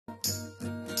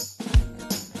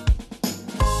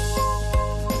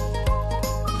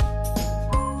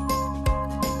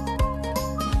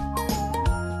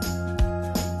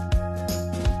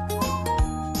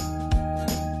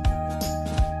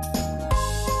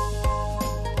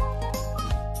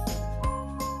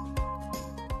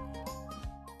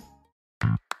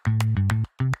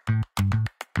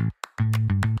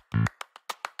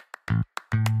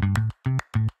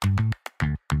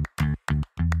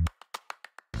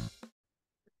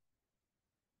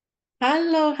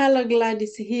Hello,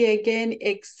 Gladys here again.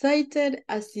 Excited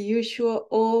as usual.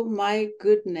 Oh my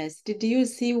goodness. Did you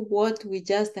see what we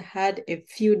just had a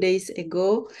few days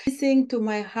ago? Listening to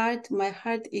my heart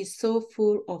is so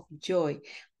full of joy.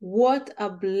 What a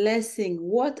blessing.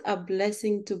 What a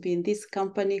blessing to be in this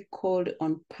company called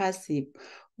Onpassive.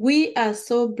 We are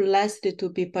so blessed to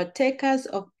be partakers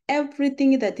of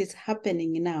everything that is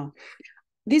happening now.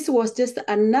 This was just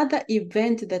another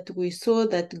event that we saw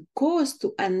that goes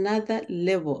to another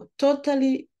level,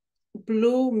 totally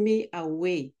blew me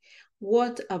away.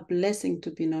 What a blessing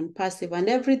to be non-passive and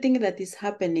everything that is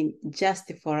happening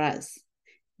just for us,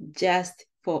 just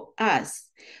for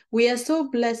us. We are so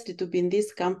blessed to be in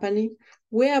this company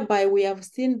whereby we have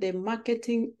seen the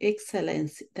marketing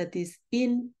excellence that is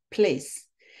in place.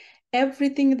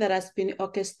 Everything that has been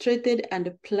orchestrated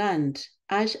and planned,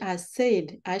 Ash has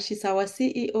said, Ash is our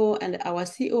CEO and our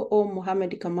COO,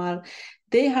 Mohammed Kamal,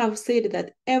 they have said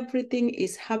that everything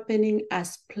is happening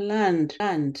as planned.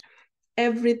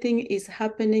 Everything is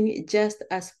happening just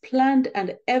as planned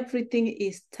and everything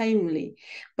is timely.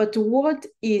 But what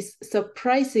is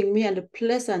surprising me and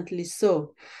pleasantly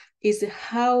so is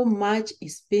how much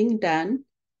is being done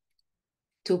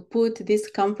to put this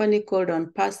company called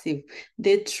Onpassive,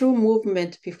 the true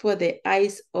movement before the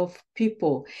eyes of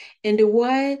people. And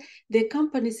why the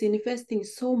company is investing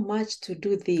so much to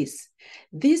do this.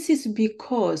 This is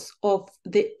because of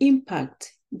the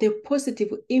impact, the positive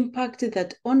impact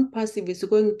that Onpassive is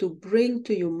going to bring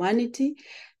to humanity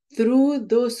through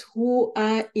those who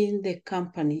are in the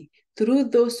company, through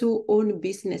those who own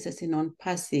businesses in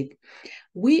Onpassive.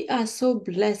 We are so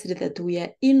blessed that we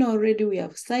are in already. We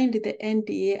have signed the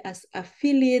NDA as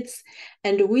affiliates,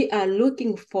 and we are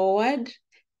looking forward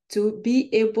to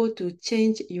be able to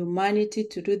change humanity,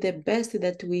 to do the best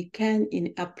that we can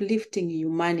in uplifting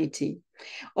humanity.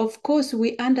 Of course,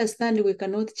 we understand we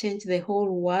cannot change the whole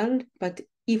world, but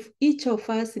if each of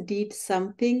us did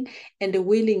something and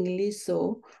willingly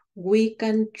so, we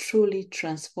can truly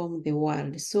transform the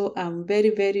world. So I'm very,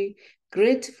 very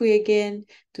grateful again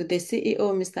to the CEO,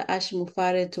 Mr. Ash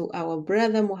Mufareh, to our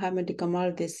brother, Mohammed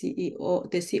Kamal, the CEO,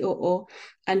 the COO,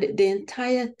 and the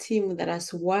entire team that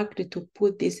has worked to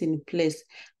put this in place.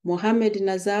 Mohammed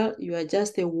Nazar, you are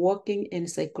just a walking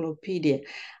encyclopedia.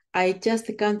 I just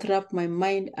can't wrap my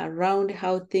mind around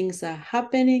how things are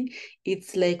happening.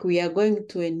 It's like we are going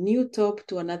to a new top,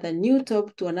 to another new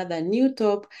top, to another new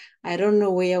top. I don't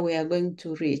know where we are going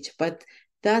to reach, but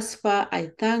thus far,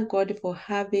 I thank God for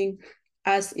having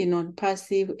us in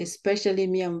Onpassive, especially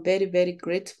me. I'm very, very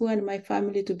grateful and my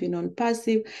family to be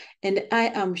Onpassive. And I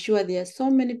am sure there are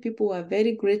so many people who are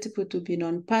very grateful to be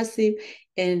Onpassive.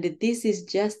 And this is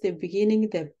just the beginning.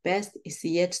 The best is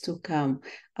yet to come.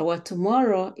 Our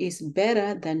tomorrow is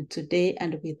better than today,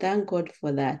 and we thank God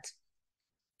for that.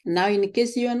 Now, in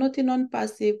case you are not in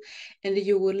Onpassive and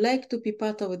you would like to be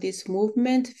part of this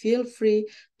movement, feel free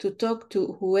to talk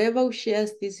to whoever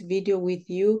shares this video with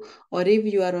you, or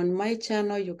if you are on my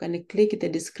channel, you can click the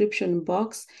description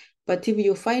box. But if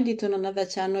you find it on another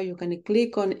channel, you can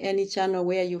click on any channel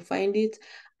where you find it.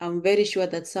 I'm very sure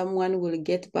that someone will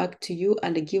get back to you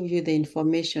and give you the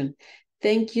information.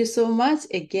 Thank you so much.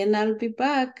 Again, I'll be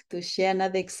back to share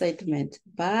another excitement.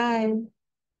 Bye.